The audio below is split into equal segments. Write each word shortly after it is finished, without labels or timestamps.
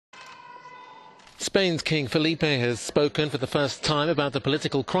Spain's King Felipe has spoken for the first time about the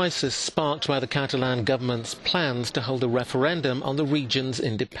political crisis sparked by the Catalan government's plans to hold a referendum on the region's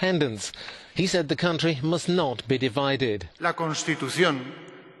independence. He said the country must not be divided. He said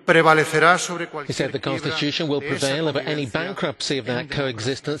the constitution will prevail over any bankruptcy of that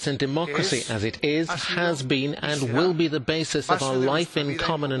coexistence in democracy, as it is, has been and will be the basis of our life in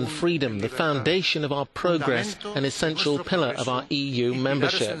common and freedom, the foundation of our progress, an essential pillar of our EU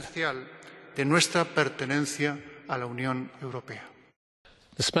membership. The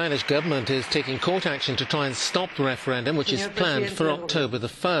Spanish government is taking court action to try and stop the referendum, which is planned for October the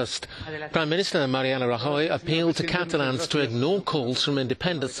 1st. Prime Minister Mariano Rajoy appealed to Catalans to ignore calls from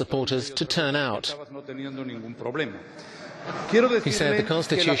independence supporters to turn out. He said the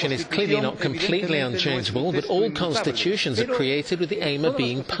constitution is clearly not completely unchangeable, but all constitutions are created with the aim of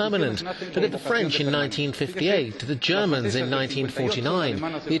being permanent. Look at the French in 1958, the Germans in 1949,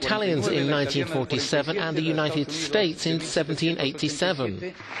 the Italians in 1947 and the United States in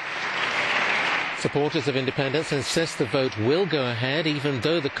 1787. Supporters of independence insist the vote will go ahead, even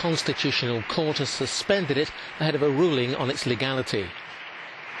though the Constitutional Court has suspended it ahead of a ruling on its legality.